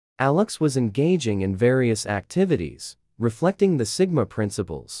Alex was engaging in various activities, reflecting the Sigma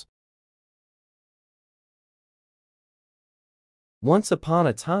principles. Once upon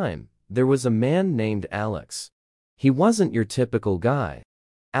a time, there was a man named Alex. He wasn't your typical guy.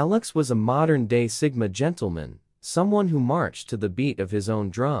 Alex was a modern-day Sigma gentleman, someone who marched to the beat of his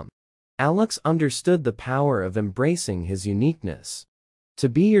own drum. Alex understood the power of embracing his uniqueness. To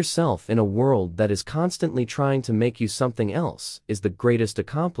be yourself in a world that is constantly trying to make you something else is the greatest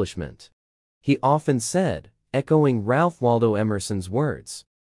accomplishment. He often said, echoing Ralph Waldo Emerson's words.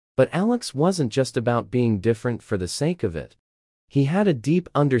 But Alex wasn't just about being different for the sake of it. He had a deep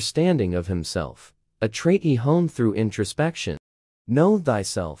understanding of himself, a trait he honed through introspection. Know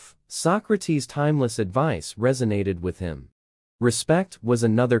thyself, Socrates' timeless advice resonated with him. Respect was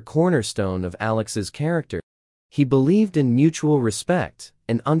another cornerstone of Alex's character. He believed in mutual respect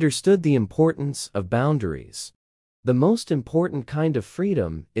and understood the importance of boundaries. The most important kind of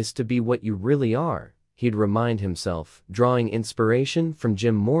freedom is to be what you really are, he'd remind himself, drawing inspiration from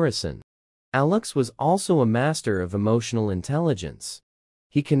Jim Morrison. Alex was also a master of emotional intelligence.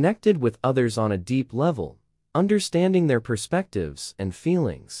 He connected with others on a deep level, understanding their perspectives and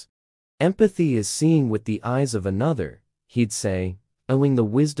feelings. Empathy is seeing with the eyes of another, he'd say, owing the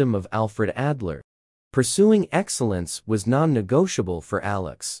wisdom of Alfred Adler. Pursuing excellence was non-negotiable for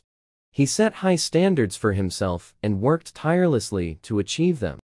Alex. He set high standards for himself and worked tirelessly to achieve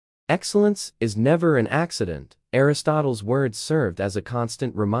them. Excellence is never an accident, Aristotle's words served as a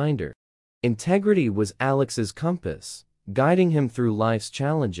constant reminder. Integrity was Alex's compass, guiding him through life's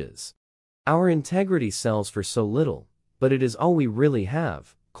challenges. Our integrity sells for so little, but it is all we really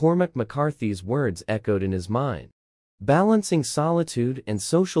have, Cormac McCarthy's words echoed in his mind. Balancing solitude and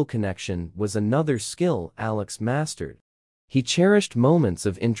social connection was another skill Alex mastered. He cherished moments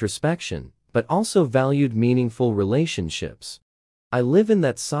of introspection, but also valued meaningful relationships. I live in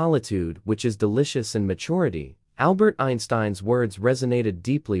that solitude which is delicious in maturity, Albert Einstein's words resonated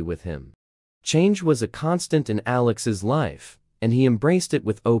deeply with him. Change was a constant in Alex's life, and he embraced it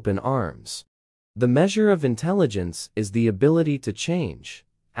with open arms. The measure of intelligence is the ability to change.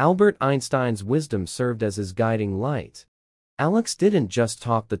 Albert Einstein's wisdom served as his guiding light. Alex didn't just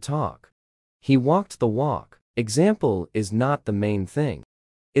talk the talk. He walked the walk. Example is not the main thing.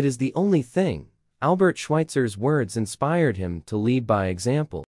 It is the only thing. Albert Schweitzer's words inspired him to lead by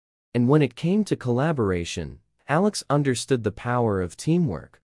example. And when it came to collaboration, Alex understood the power of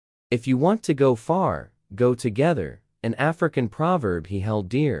teamwork. If you want to go far, go together, an African proverb he held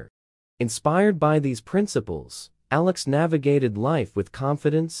dear. Inspired by these principles, Alex navigated life with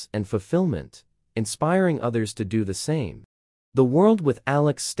confidence and fulfillment, inspiring others to do the same. The world with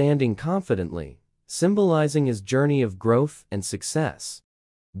Alex standing confidently, symbolizing his journey of growth and success.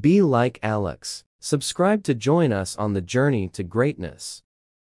 Be like Alex. Subscribe to join us on the journey to greatness.